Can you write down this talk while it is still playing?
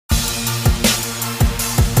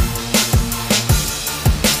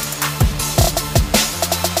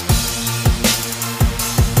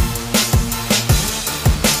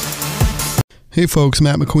Hey folks,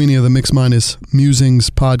 Matt McQueenie of the Mixed Minus Musings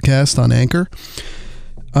podcast on Anchor.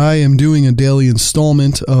 I am doing a daily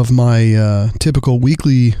installment of my typical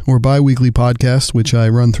weekly or bi-weekly podcast, which I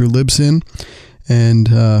run through Libsyn and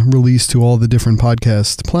release to all the different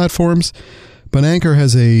podcast platforms. But Anchor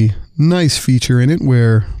has a nice feature in it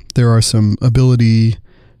where there is some ability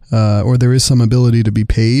to be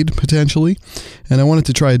paid potentially. And I wanted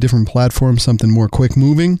to try a different platform, something more quick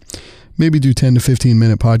moving. Maybe do 10 to 15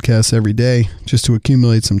 minute podcasts every day just to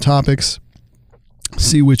accumulate some topics,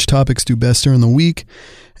 see which topics do best during the week,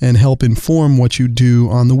 and help inform what you do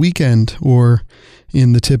on the weekend or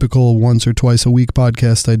in the typical once or twice a week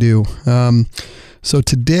podcast I do. So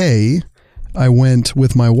today I went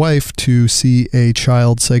with my wife to see a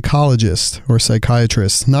child psychologist or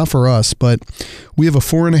psychiatrist. Not for us, but we have a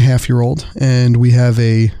 4.5-year-old and we have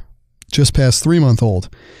a just past 3-month-old.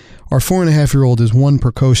 Our 4.5-year-old is one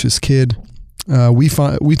precocious kid. We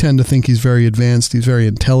tend to think he's very advanced. He's very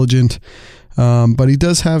intelligent, but he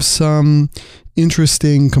does have some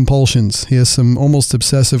interesting compulsions. He has some almost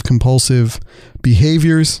obsessive compulsive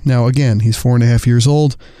behaviors. Now, again, he's 4.5 years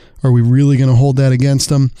old. Are we really going to hold that against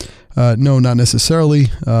him? No, not necessarily.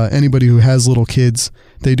 Anybody who has little kids,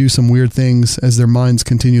 they do some weird things as their minds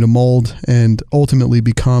continue to mold and ultimately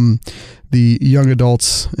become the young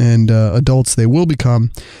adults and adults they will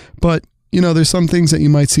become. But, you know, there's some things that you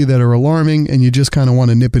might see that are alarming and you just kind of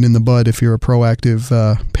want to nip it in the bud if you're a proactive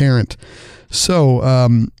parent. So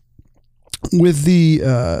with the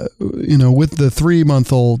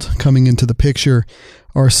 3-month-old coming into the picture,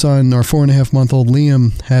 our son, our 4.5-month-old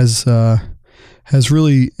Liam has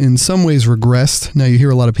really in some ways regressed. Now you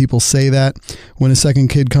hear a lot of people say that when a second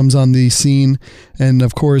kid comes on the scene. And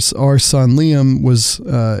of course, our son Liam was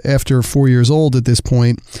after 4 years old at this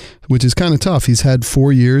point, which is kind of tough. He's had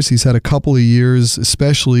 4 years. He's had a couple of years,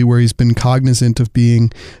 especially where he's been cognizant of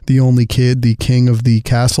being the only kid, the king of the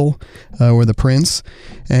castle or the prince.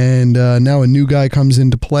 And now a new guy comes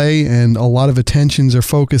into play and a lot of attentions are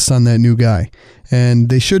focused on that new guy. And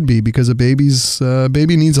they should be, because a baby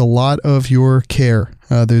needs a lot of your care.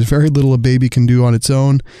 There's very little a baby can do on its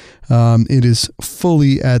own. It is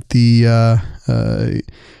fully at the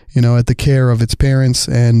care of its parents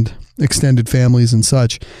and extended families and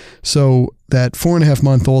such. So that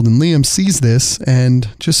 4.5-month-old in Liam sees this and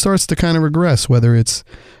just starts to kind of regress, whether it's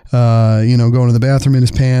going to the bathroom in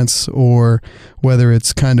his pants, or whether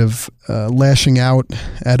it's kind of lashing out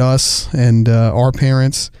at us and our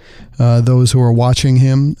parents, those who are watching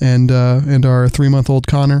him, and our 3-month-old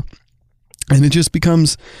Connor. And it just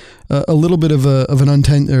becomes a little bit of a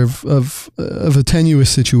tenuous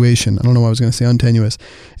situation. I don't know why I was going to say untenuous.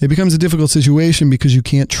 It becomes a difficult situation because you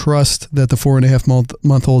can't trust that the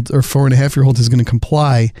 4.5-month-old or 4.5-year-old is going to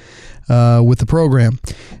comply with the program.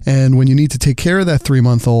 And when you need to take care of that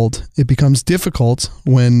 3-month-old, it becomes difficult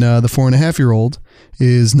when the 4.5-year-old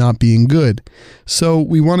is not being good. So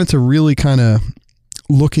we wanted to really kind of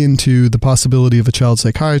look into the possibility of a child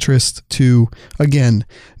psychiatrist to, again,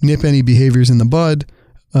 nip any behaviors in the bud,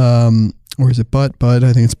 or is it bud?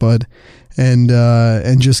 I think it's bud,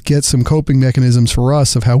 and just get some coping mechanisms for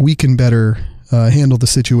us of how we can better handle the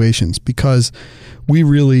situations, because we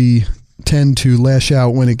really tend to lash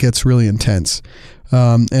out when it gets really intense.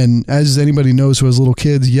 And as anybody knows who has little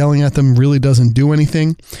kids, yelling at them really doesn't do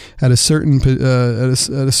anything. At a certain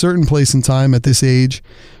place in time at this age,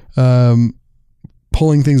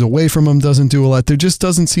 pulling things away from them doesn't do a lot. There just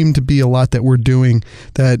doesn't seem to be a lot that we're doing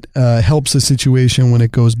that helps the situation when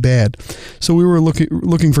it goes bad. So we were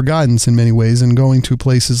looking for guidance in many ways and going to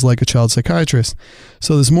places like a child psychiatrist.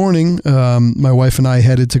 So this morning, my wife and I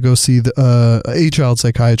headed to go see a child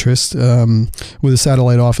psychiatrist with a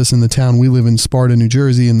satellite office in the town. We live in Sparta, New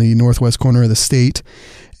Jersey, in the northwest corner of the state.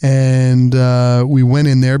 And we went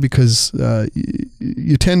in there because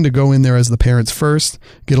you tend to go in there as the parents first,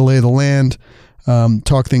 get a lay of the land,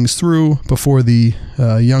 talk things through before the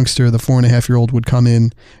youngster, the 4.5-year-old, would come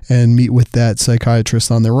in and meet with that psychiatrist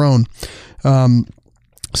on their own.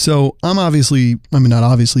 So I'm not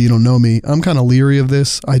obviously, you don't know me. I'm kind of leery of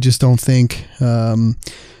this. I just don't think,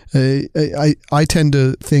 I tend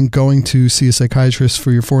to think going to see a psychiatrist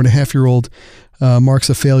for your 4.5-year-old marks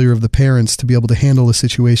a failure of the parents to be able to handle a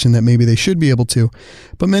situation that maybe they should be able to.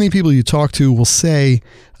 But many people you talk to will say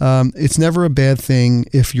it's never a bad thing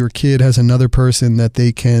if your kid has another person that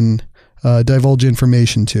they can divulge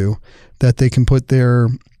information to, that they can put their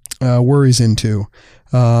worries into.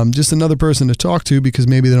 Just another person to talk to, because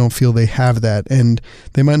maybe they don't feel they have that, and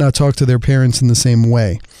they might not talk to their parents in the same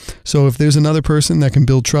way. So if there's another person that can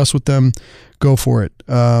build trust with them, go for it.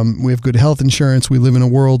 We have good health insurance. We live in a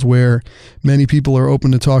world where many people are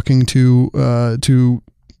open to talking to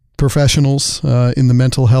professionals in the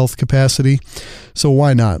mental health capacity. So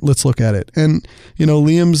why not? Let's look at it. And,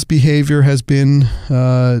 Liam's behavior has been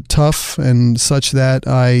tough and such that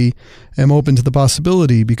I am open to the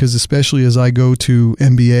possibility, because especially as I go to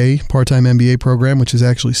MBA, part-time MBA program, which is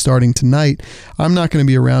actually starting tonight, I'm not going to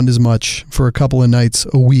be around as much for a couple of nights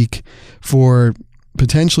a week for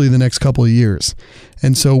potentially the next couple of years.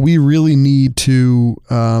 And so we really need to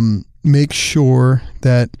make sure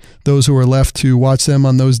that those who are left to watch them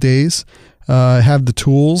on those days have the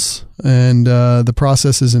tools and the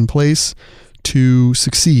processes in place to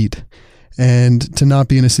succeed and to not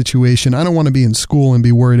be in a situation. I don't want to be in school and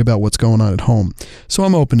be worried about what's going on at home. So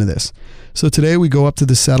I'm open to this. So today we go up to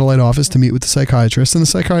the satellite office to meet with the psychiatrist, and the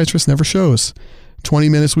psychiatrist never shows. 20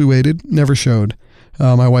 minutes we waited, never showed.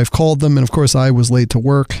 My wife called them, and of course I was late to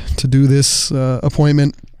work to do this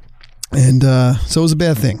appointment, and so it was a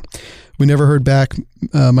bad thing. We never heard back.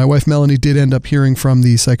 My wife Melanie did end up hearing from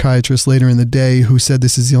the psychiatrist later in the day, who said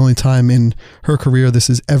this is the only time in her career this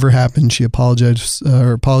has ever happened. She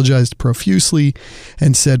apologized profusely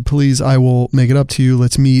and said, "Please, I will make it up to you.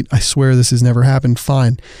 Let's meet. I swear this has never happened."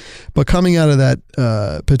 Fine. But coming out of that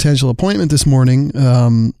potential appointment this morning,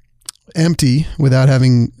 empty, without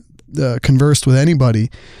having conversed with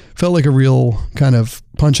anybody, felt like a real kind of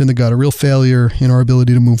punch in the gut, a real failure in our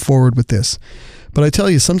ability to move forward with this. But I tell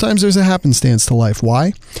you, sometimes there's a happenstance to life.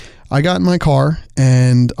 Why? I got in my car,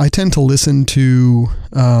 and I tend to listen to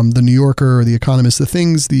the New Yorker or the Economist, the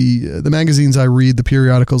things, the magazines I read, the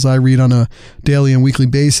periodicals I read on a daily and weekly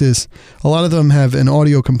basis. A lot of them have an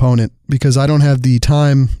audio component, because I don't have the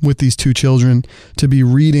time with these two children to be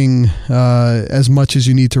reading as much as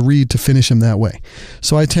you need to read to finish them that way.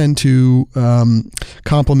 So I tend to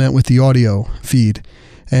complement with the audio feed.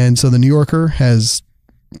 And so the New Yorker has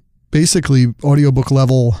basically audiobook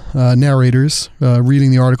level narrators reading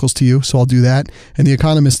the articles to you, so I'll do that. And The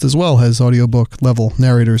Economist as well has audiobook level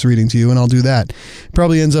narrators reading to you, and I'll do that. It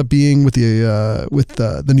probably ends up being with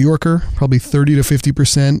the New Yorker, probably 30 to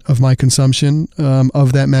 50% of my consumption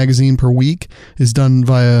of that magazine per week is done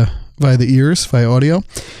via the ears, via audio.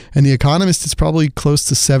 And The Economist is probably close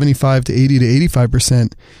to 75 to 80 to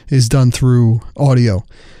 85% is done through audio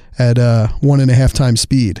at 1.5 times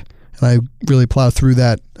speed. I really plowed through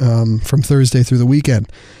that from Thursday through the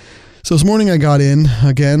weekend. So this morning I got in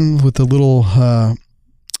again with a little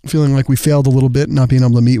feeling like we failed a little bit, not being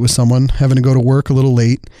able to meet with someone, having to go to work a little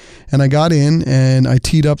late. And I got in and I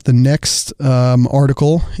teed up the next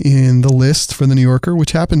article in the list for the New Yorker,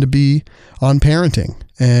 which happened to be on parenting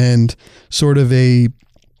and sort of a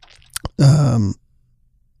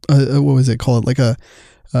what was it called? Like a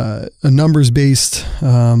numbers-based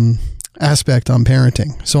aspect on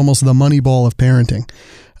parenting. So almost the Moneyball of parenting,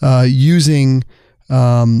 using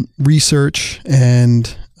research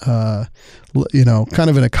and kind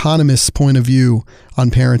of an economist's point of view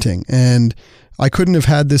on parenting. And I couldn't have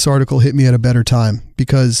had this article hit me at a better time,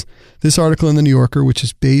 because this article in the New Yorker, which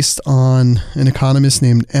is based on an economist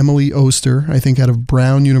named Emily Oster, I think out of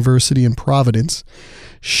Brown University in Providence,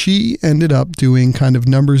 she ended up doing kind of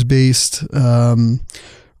numbers-based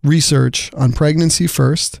research on pregnancy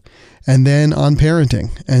first, and then on parenting.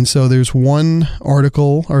 And so there's one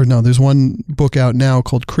book out now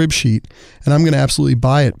called Crib Sheet, and I'm going to absolutely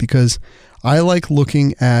buy it, because I like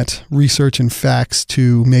looking at research and facts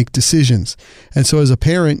to make decisions. And so as a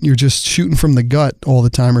parent, you're just shooting from the gut all the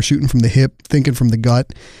time, or shooting from the hip, thinking from the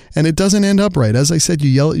gut, and it doesn't end up right. As I said, you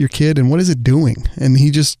yell at your kid, and what is it doing? And he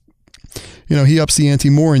just, he ups the ante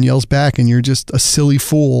more and yells back, and you're just a silly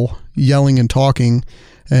fool yelling and talking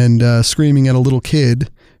and screaming at a little kid.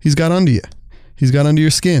 He's got under you. He's got under your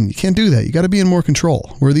skin. You can't do that. You got to be in more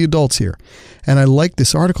control. We're the adults here. And I like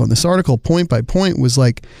this article. And this article, point by point, was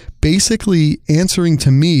like basically answering to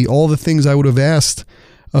me all the things I would have asked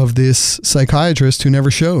of this psychiatrist who never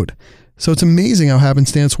showed. So it's amazing how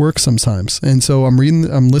happenstance works sometimes. And so I'm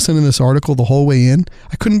listening to this article the whole way in.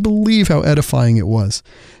 I couldn't believe how edifying it was.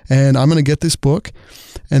 And I'm going to get this book.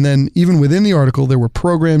 And then even within the article, there were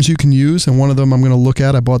programs you can use. And one of them I'm going to look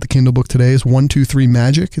at, I bought the Kindle book today, is 1, 2, 3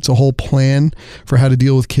 Magic. It's a whole plan for how to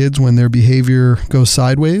deal with kids when their behavior goes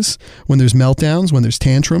sideways, when there's meltdowns, when there's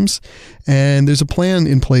tantrums. And there's a plan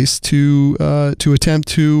in place to attempt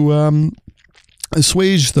to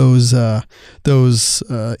assuage those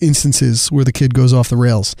instances where the kid goes off the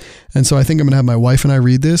rails. And so I think I'm going to have my wife and I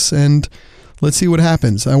read this, and let's see what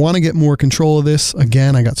happens. I want to get more control of this.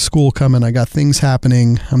 Again, I got school coming. I got things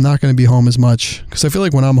happening. I'm not going to be home as much, because I feel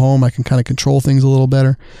like when I'm home, I can kind of control things a little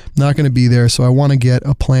better. I'm not going to be there. So I want to get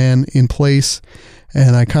a plan in place,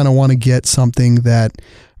 and I kind of want to get something that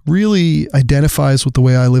really identifies with the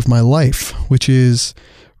way I live my life, which is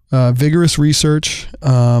vigorous research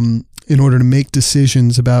in order to make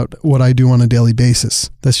decisions about what I do on a daily basis.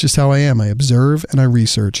 That's just how I am. I observe and I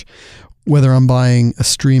research. Whether I'm buying a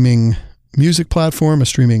streaming music platform, a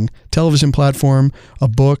streaming television platform, a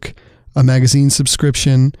book, a magazine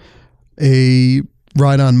subscription, a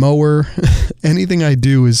ride-on mower, anything I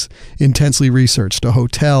do is intensely researched. A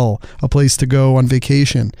hotel, a place to go on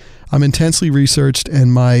vacation. I'm intensely researched,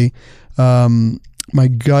 and my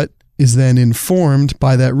gut is then informed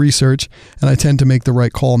by that research, and I tend to make the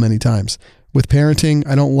right call many times. With parenting,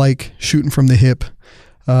 I don't like shooting from the hip,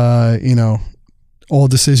 all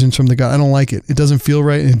decisions from the gut. I don't like it. It doesn't feel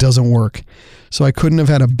right, and it doesn't work. So I couldn't have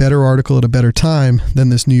had a better article at a better time than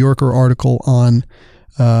this New Yorker article on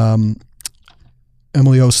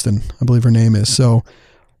Emily Ostin, I believe her name is. So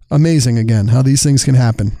amazing, again, how these things can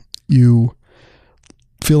happen. You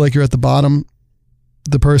feel like you're at the bottom.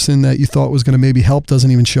 The person that you thought was going to maybe help doesn't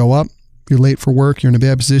even show up. You're late for work. You're in a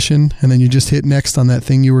bad position, and then you just hit next on that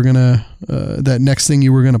thing you were gonna, that next thing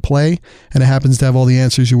you were gonna play, and it happens to have all the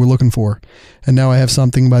answers you were looking for. And now I have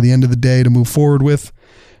something by the end of the day to move forward with,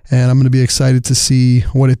 and I'm going to be excited to see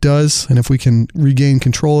what it does and if we can regain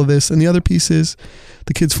control of this. And the other piece is,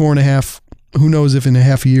 the kid's 4.5. Who knows if in a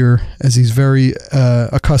half a year, as he's very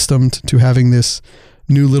accustomed to having this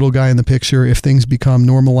new little guy in the picture, if things become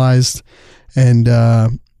normalized and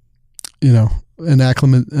an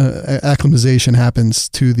acclimatization happens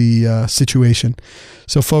to the situation.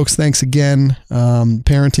 So folks, thanks again.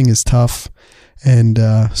 Parenting is tough. And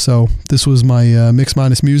so this was my Mix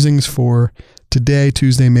Minus Musings for today,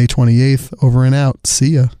 Tuesday, May 28th. Over and out.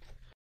 See ya.